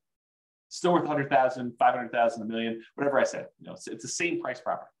the same. Still worth $100,000, $500,000, $1 million, whatever I said. It's the same price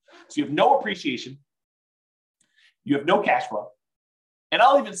property. So you have no appreciation, you have no cash flow, and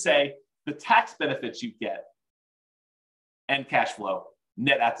I'll even say the tax benefits you get and cash flow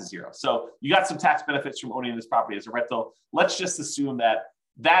net out to zero. So you got some tax benefits from owning this property as a rental. Let's just assume that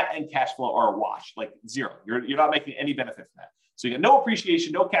and cash flow are a wash, like zero. You're not making any benefit from that. So you get no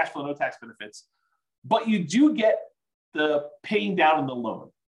appreciation, no cash flow, no tax benefits, but you do get the paying down on the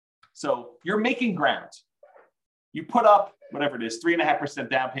loan. So you're making ground. You put up whatever it is, 3.5%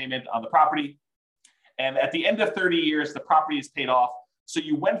 down payment on the property, And at the end of 30 years, the property is paid off. So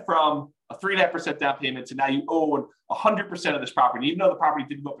you went from a 3.5% down payment to now you own 100% of this property. Even though the property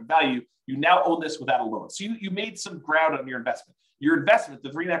didn't go up in value, you now own this without a loan. So you made some ground on your investment. Your investment, the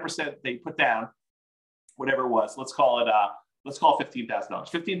 3.5% they put down, whatever it was, let's call it $15,000.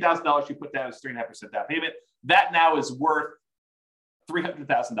 $15,000 you put down as 3.5% down payment. That now is worth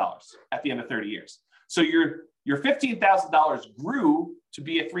 $300,000 at the end of 30 years. So your $15,000 grew to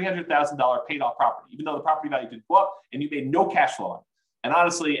be a $300,000 paid off property, even though the property value didn't go up and you made no cash flow on it. And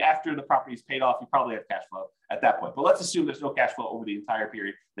honestly, after the property is paid off, you probably have cash flow at that point. But let's assume there's no cash flow over the entire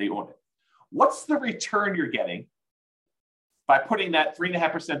period that you own it. What's the return you're getting by putting that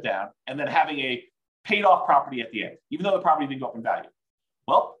 3.5% down and then having a paid off property at the end, even though the property didn't go up in value?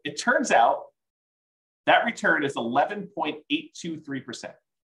 Well, it turns out that return is 11.823%.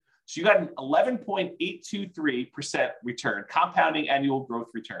 So you got an 11.823% return, compounding annual growth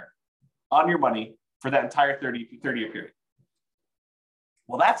return on your money for that entire 30-year period.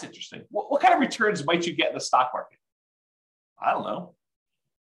 Well, that's interesting. What kind of returns might you get in the stock market? I don't know.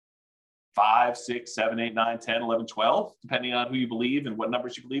 5, 6, 7, 8, 9, 10, 11, 12, depending on who you believe and what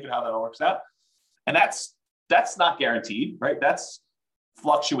numbers you believe and how that all works out. And that's not guaranteed, right? That's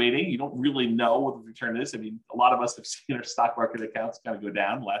fluctuating. You don't really know what the return is. I mean, a lot of us have seen our stock market accounts kind of go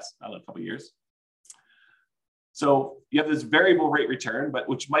down the last, couple of years. So you have this variable rate return, but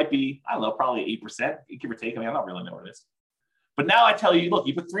which might be, probably 8%, give or take. I don't really know what it is. But now I tell you, look,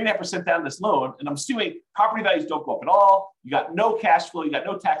 you put 3.5% down this loan, and I'm assuming property values don't go up at all. You got no cash flow. You got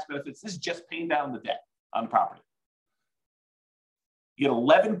no tax benefits. This is just paying down the debt on the property. You get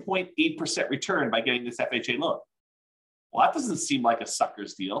 11.8% return by getting this FHA loan. Well, that doesn't seem like a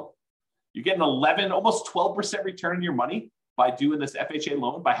sucker's deal. You're getting 11, almost 12% return on your money by doing this FHA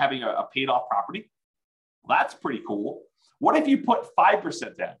loan, by having a paid off property. Well, that's pretty cool. What if you put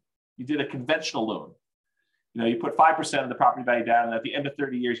 5% down? You did a conventional loan. You put 5% of the property value down, and at the end of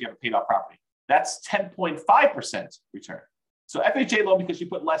 30 years, you have a paid off property. That's 10.5% return. So FHA loan, because you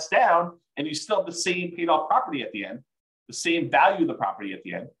put less down and you still have the same paid off property at the end, the same value of the property at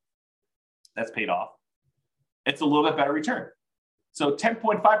the end that's paid off, it's a little bit better return. So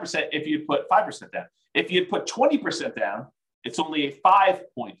 10.5% if you put 5% down. If you put 20% down, it's only a 5.511%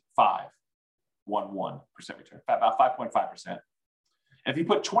 return, about 5.5%. And if you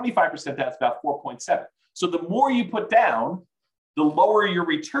put 25% down, it's about 4.7. So the more you put down, the lower your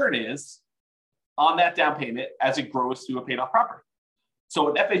return is on that down payment as it grows to a paid off property. So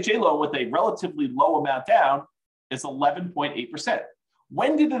an FHA loan with a relatively low amount down is 11.8%.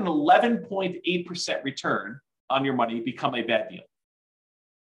 When did an 11.8% return on your money become a bad deal?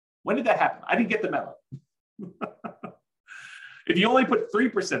 When did that happen? I didn't get the memo. If you only put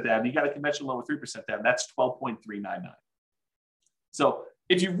 3% down, you got a conventional loan with 3% down, that's 12.399. So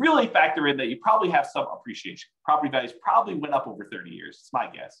if you really factor in that you probably have some appreciation, property values probably went up over 30 years. It's my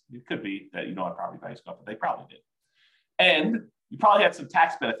guess. It could be that you don't have property values go up, but they probably did. And you probably had some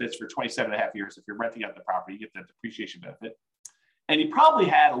tax benefits for 27.5 years. If you're renting out the property, you get that depreciation benefit. And you probably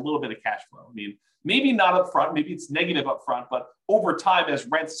had a little bit of cash flow. I mean, maybe not up front, maybe it's negative up front, but over time as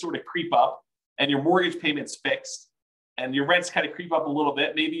rents sort of creep up and your mortgage payment's fixed and your rents kind of creep up a little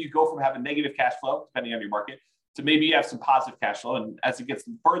bit, maybe you go from having negative cash flow, depending on your market, to maybe you have some positive cash flow. And as it gets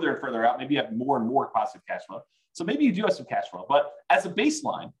further and further out, maybe you have more and more positive cash flow. So maybe you do have some cash flow, but as a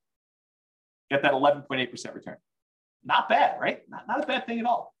baseline, get that 11.8% return. Not bad, right? Not a bad thing at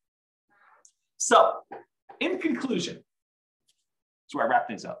all. So in conclusion, that's where I wrap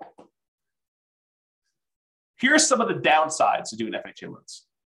things up. Here are some of the downsides to doing FHA loans.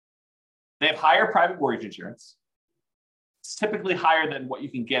 They have higher private mortgage insurance. It's typically higher than what you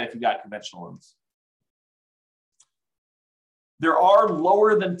can get if you got conventional loans. There are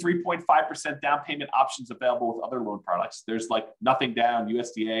lower than 3.5% down payment options available with other loan products. There's like nothing down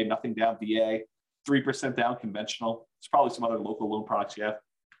USDA, nothing down VA, 3% down conventional. There's probably some other local loan products you have.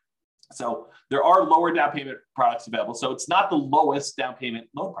 So there are lower down payment products available. So it's not the lowest down payment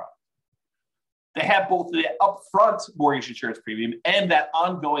loan product. They have both the upfront mortgage insurance premium and that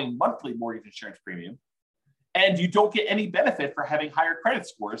ongoing monthly mortgage insurance premium. And you don't get any benefit for having higher credit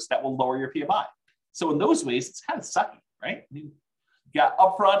scores that will lower your PMI. So in those ways, it's kind of sucky, right? You got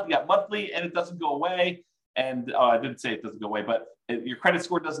upfront, you got monthly, and it doesn't go away. And I didn't say it doesn't go away, but your credit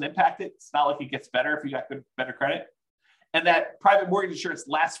score doesn't impact it. It's not like it gets better if you got better credit. And that private mortgage insurance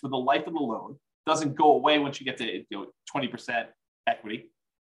lasts for the life of the loan, doesn't go away once you get to 20% equity.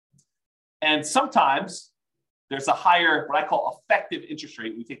 And sometimes there's a higher, what I call effective interest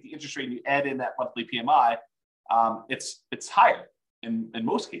rate. We take the interest rate and you add in that monthly PMI. It's higher in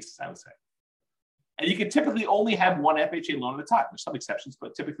most cases, I would say. And you can typically only have one FHA loan at a time. There's some exceptions,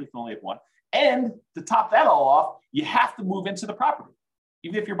 but typically you can only have one. And to top that all off, you have to move into the property.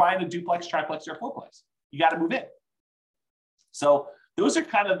 Even if you're buying a duplex, triplex, or fourplex, you got to move in. So those are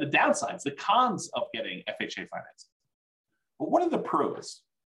kind of the downsides, the cons of getting FHA financing. But what are the pros?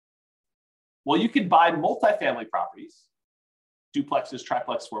 Well, you can buy multifamily properties, duplexes,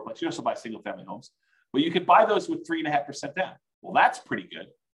 triplex, fourplex. You also buy single family homes, but you could buy those with 3.5% down. Well, that's pretty good.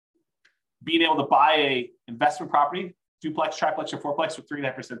 Being able to buy a investment property, duplex, triplex, or fourplex with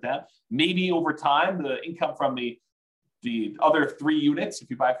 3.5% down, maybe over time, the income from the other 3 units, if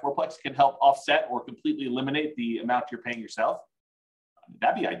you buy a fourplex, can help offset or completely eliminate the amount you're paying yourself.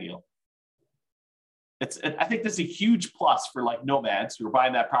 That'd be ideal. I think this is a huge plus for like nomads who are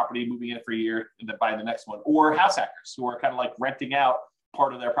buying that property, moving in for a year, and then buying the next one, or house hackers who are kind of like renting out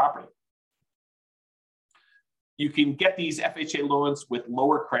part of their property. You can get these FHA loans with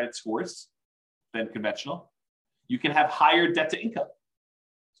lower credit scores than conventional. You can have higher debt to income.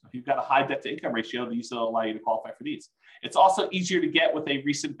 So if you've got a high debt to income ratio, these will allow you to qualify for these. It's also easier to get with a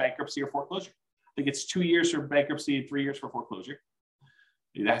recent bankruptcy or foreclosure. I think it's 2 years for bankruptcy and 3 years for foreclosure.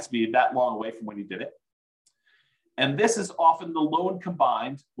 It has to be that long away from when you did it. And this is often the loan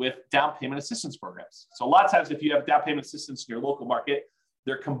combined with down payment assistance programs. So a lot of times if you have down payment assistance in your local market,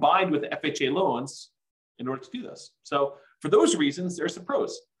 they're combined with FHA loans in order to do this. So for those reasons, there's some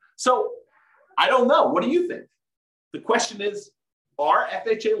pros. So I don't know. What do you think? The question is, are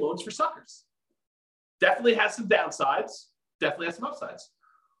FHA loans for suckers? Definitely has some downsides, definitely has some upsides.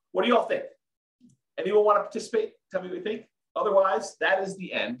 What do y'all think? Anyone want to participate? Tell me what you think. Otherwise, that is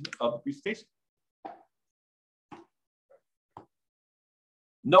the end of the presentation.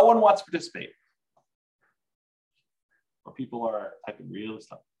 No one wants to participate. Or people are typing real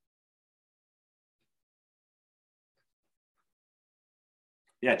stuff.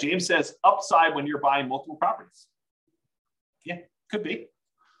 Yeah, James says upside when you're buying multiple properties. Yeah, could be.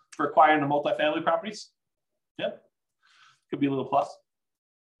 For acquiring the multifamily properties. Yeah, could be a little plus.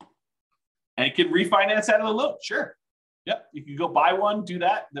 And you can refinance out of the loan. Sure. Yep, you can go buy one, do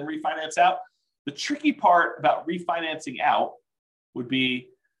that, then refinance out. The tricky part about refinancing out would be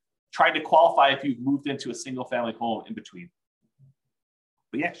trying to qualify if you've moved into a single family home in between.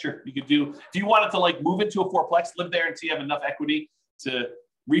 But yeah, sure, you could do, if you wanted to like move into a fourplex, live there until you have enough equity to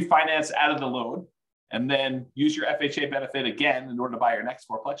refinance out of the loan and then use your FHA benefit again in order to buy your next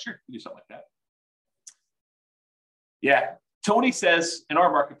fourplex, sure, you can do something like that. Yeah, Tony says in our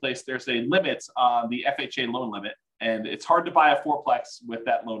marketplace, there's a limit on the FHA loan limit, and it's hard to buy a fourplex with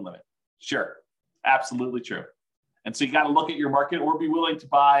that loan limit. Sure, absolutely true. And so you got to look at your market or be willing to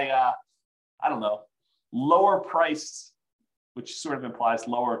buy, I don't know, lower priced, which sort of implies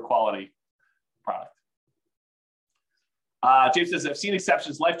lower quality product. James says, I've seen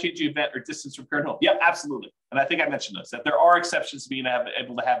exceptions, life-changing event or distance from current home. Yep, absolutely. And I think I mentioned this, that there are exceptions to being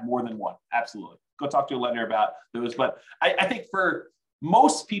able to have more than one. Absolutely. Go talk to a lender about those. But I think for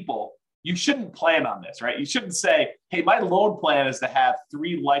most people, you shouldn't plan on this, right? You shouldn't say, hey, my loan plan is to have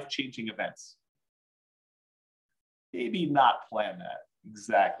 3 life-changing events. Maybe not plan that.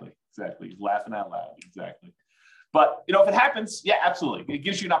 Exactly. He's laughing out loud. Exactly. But, if it happens, yeah, absolutely. It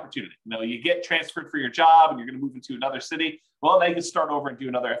gives you an opportunity. You get transferred for your job and you're going to move into another city. Well, now you can start over and do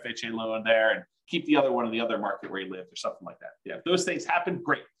another FHA loan there and keep the other one in the other market where you live or something like that. Yeah, if those things happen,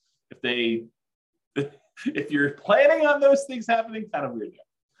 great. If you're planning on those things happening, kind of weird.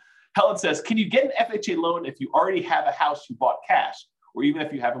 Helen says, can you get an FHA loan if you already have a house you bought cash or even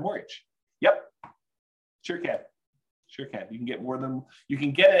if you have a mortgage? Yep, sure can. Sure can. You can get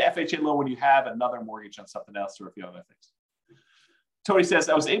an FHA loan when you have another mortgage on something else or a few other things. Tony says,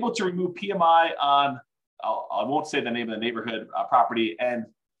 I was able to remove PMI on, I won't say the name of the neighborhood property, and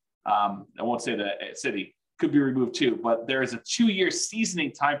I won't say the city, could be removed too, but there is a 2-year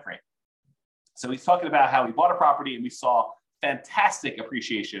seasoning time frame. So he's talking about how he bought a property and we saw fantastic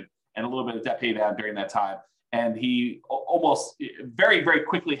appreciation and a little bit of debt pay down during that time. And he almost very, very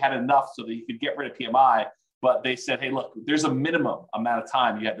quickly had enough so that he could get rid of PMI. But they said, hey, look, there's a minimum amount of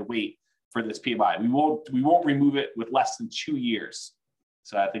time you had to wait for this PMI. We won't remove it with less than 2 years.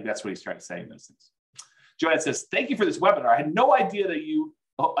 So I think that's what he's trying to say in those things. Joanne says, thank you for this webinar. I had no idea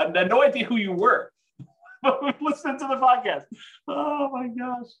I had no idea who you were. Listen to the podcast. Oh my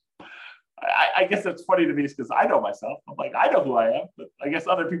gosh. I guess that's funny to me because I know myself. I'm like, I know who I am, but I guess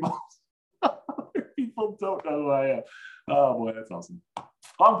other people don't know who I am. Oh boy, that's awesome.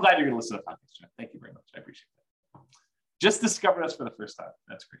 Well, I'm glad you're going to listen to the podcast, John. Thank you very much. I appreciate that. Just discovered us for the first time.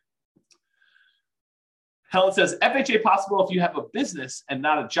 That's great. Helen says, FHA possible if you have a business and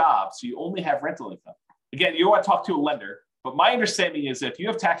not a job, so you only have rental income. Again, you want to talk to a lender But my understanding is that if you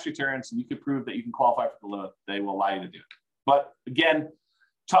have tax returns and you can prove that you can qualify for the loan, they will allow you to do it. But again,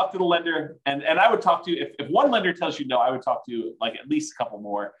 talk to the lender. And I would talk to, if one lender tells you no, I would talk to like at least a couple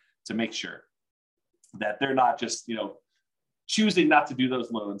more to make sure that they're not just, choosing not to do those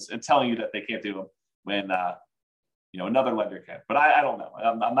loans and telling you that they can't do them when, another lender can. But I don't know.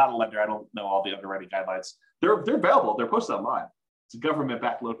 I'm not a lender. I don't know all the underwriting guidelines. They're available. They're posted online. It's a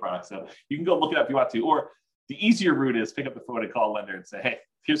government-backed loan product. So you can go look it up if you want to. Or the easier route is pick up the phone and call a lender and say, hey,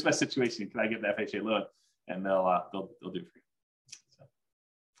 here's my situation. Can I get an FHA loan? And they'll do it for you. So.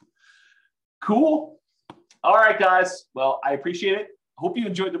 Cool. All right, guys. Well, I appreciate it. Hope you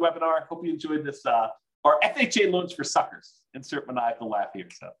enjoyed the webinar. Hope you enjoyed this, our FHA Loans for Suckers. Insert maniacal laugh here.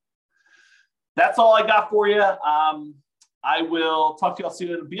 So that's all I got for you. I will talk to you all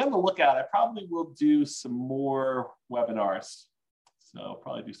soon. Be on the lookout. I probably will do some more webinars. So I'll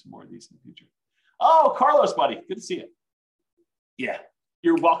probably do some more of these in the future. Oh, Carlos, buddy. Good to see you. Yeah,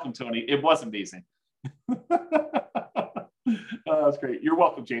 you're welcome, Tony. It was amazing. That was great. You're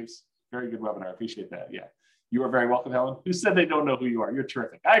welcome, James. Very good webinar. I appreciate that. Yeah. You are very welcome, Helen. Who said they don't know who you are? You're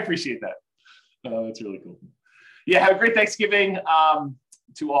terrific. I appreciate that. That's really cool. Yeah, have a great Thanksgiving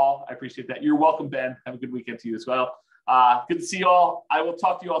to all. I appreciate that. You're welcome, Ben. Have a good weekend to you as well. Good to see you all. I will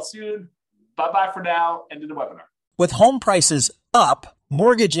talk to you all soon. Bye-bye for now. End of the webinar. With home prices up,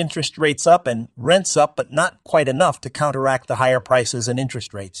 mortgage interest rates up, and rents up, but not quite enough to counteract the higher prices and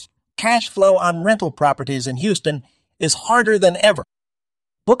interest rates, cash flow on rental properties in Houston is harder than ever.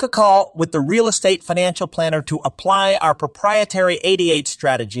 Book a call with the Real Estate Financial Planner to apply our proprietary 88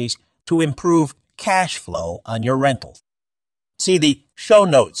 strategies to improve cash flow on your rentals. See the show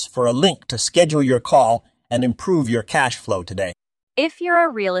notes for a link to schedule your call and improve your cash flow today. If you're a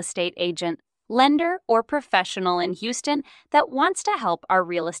real estate agent, lender, or professional in Houston that wants to help our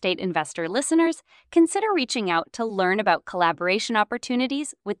real estate investor listeners, consider reaching out to learn about collaboration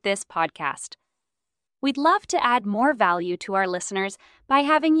opportunities with this podcast. We'd love to add more value to our listeners by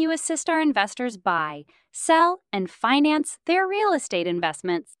having you assist our investors buy, sell, and finance their real estate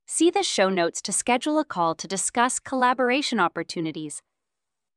investments. See the show notes to schedule a call to discuss collaboration opportunities.